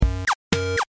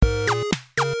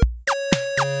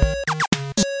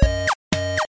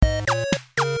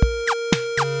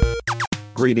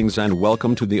Greetings and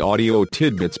welcome to the Audio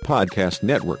Tidbits Podcast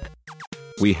Network.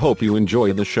 We hope you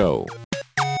enjoy the show.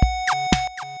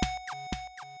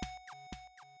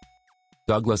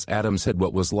 Douglas Adams had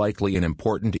what was likely an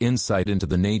important insight into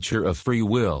the nature of free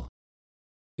will.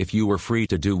 If you were free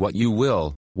to do what you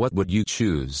will, what would you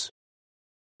choose?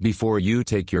 Before you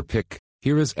take your pick,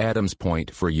 here is Adams'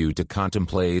 point for you to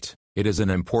contemplate. It is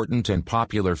an important and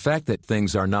popular fact that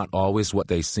things are not always what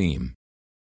they seem.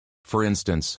 For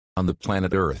instance, on the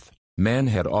planet Earth, man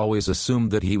had always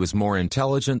assumed that he was more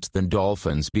intelligent than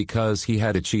dolphins because he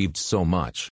had achieved so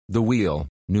much: the wheel,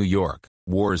 New York,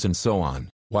 wars and so on,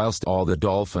 whilst all the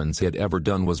dolphins had ever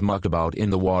done was muck about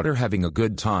in the water having a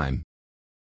good time.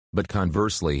 But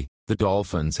conversely, the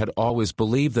dolphins had always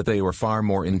believed that they were far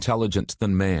more intelligent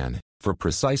than man, for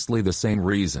precisely the same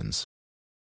reasons.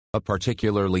 A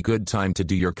particularly good time to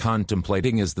do your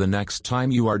contemplating is the next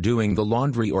time you are doing the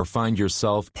laundry or find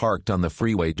yourself parked on the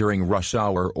freeway during rush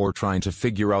hour or trying to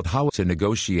figure out how to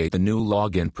negotiate a new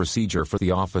login procedure for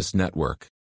the office network.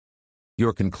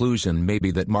 Your conclusion may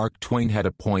be that Mark Twain had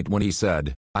a point when he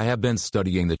said, "I have been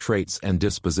studying the traits and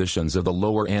dispositions of the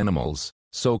lower animals,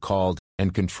 so-called,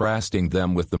 and contrasting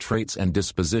them with the traits and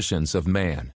dispositions of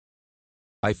man.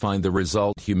 I find the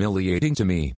result humiliating to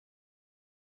me."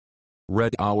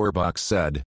 Auerbach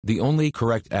said, "The only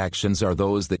correct actions are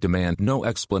those that demand no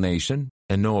explanation,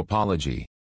 and no apology."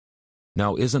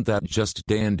 Now isn't that just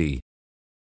dandy?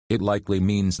 It likely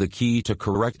means the key to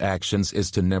correct actions is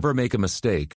to never make a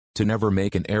mistake, to never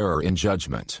make an error in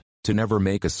judgment, to never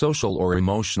make a social or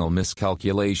emotional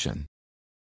miscalculation.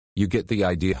 You get the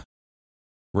idea?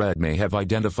 Red may have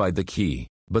identified the key,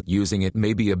 but using it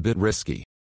may be a bit risky.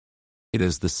 It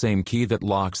is the same key that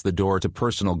locks the door to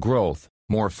personal growth,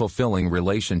 more fulfilling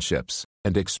relationships,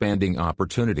 and expanding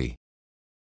opportunity.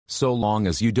 So long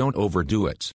as you don't overdo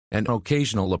it, an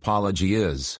occasional apology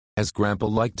is, as Grandpa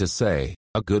liked to say,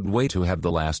 a good way to have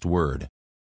the last word.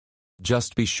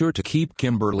 Just be sure to keep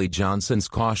Kimberly Johnson's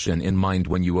caution in mind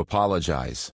when you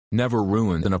apologize: never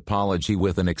ruin an apology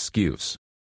with an excuse.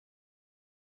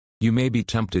 You may be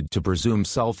tempted to presume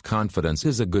self-confidence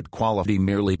is a good quality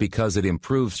merely because it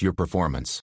improves your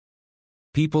performance.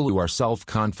 People who are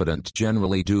self-confident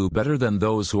generally do better than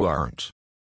those who aren't.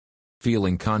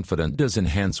 Feeling confident does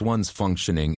enhance one's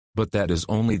functioning, but that is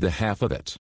only the half of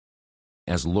it.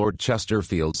 As Lord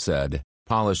Chesterfield said,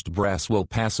 "Polished brass will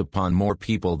pass upon more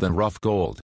people than rough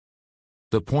gold."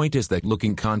 The point is that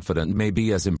looking confident may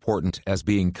be as important as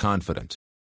being confident.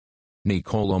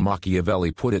 Niccolo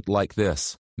Machiavelli put it like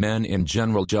this: "Men in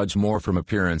general judge more from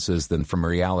appearances than from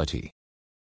reality."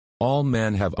 All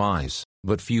men have eyes,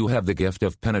 but few have the gift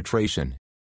of penetration.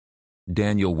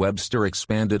 Daniel Webster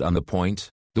expanded on the point: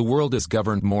 "The world is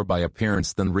governed more by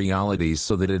appearance than reality,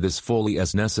 so that it is fully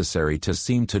as necessary to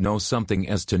seem to know something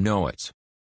as to know it."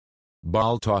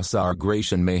 Baltasar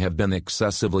Gracian may have been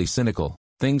excessively cynical: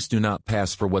 "Things do not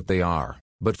pass for what they are,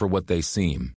 but for what they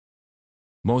seem.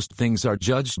 Most things are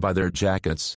judged by their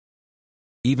jackets."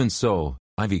 Even so,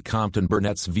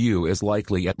 Compton-Burnett's view is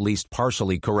likely at least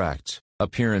partially correct.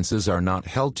 Appearances are not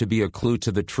held to be a clue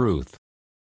to the truth.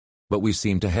 But we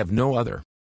seem to have no other.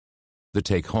 The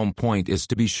take-home point is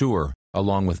to be sure,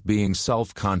 along with being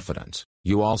self-confident,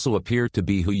 you also appear to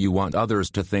be who you want others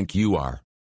to think you are.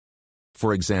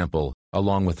 For example,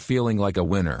 along with feeling like a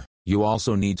winner, you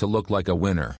also need to look like a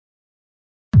winner.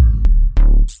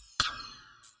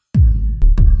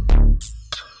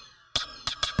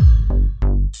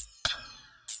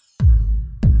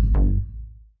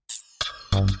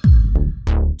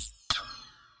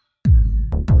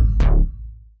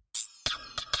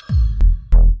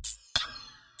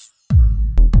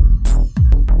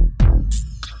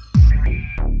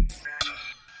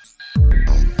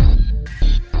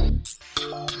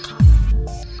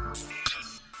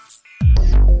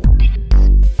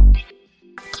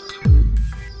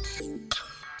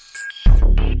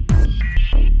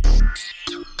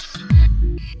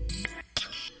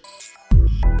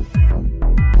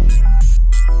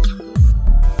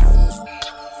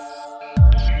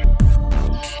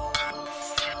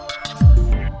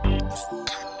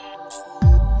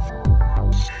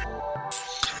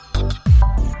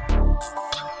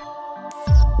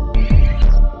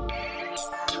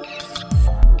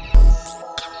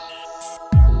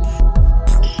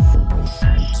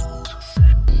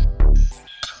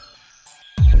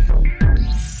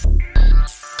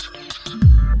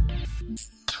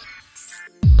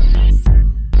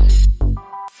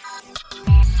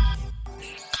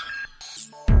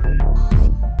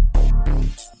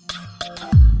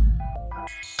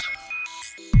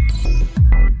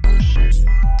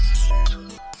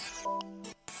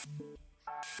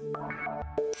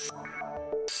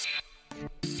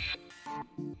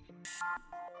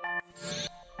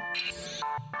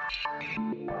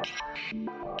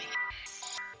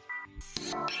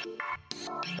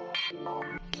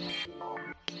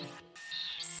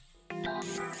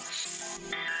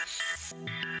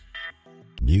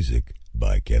 Music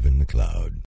by Kevin MacLeod.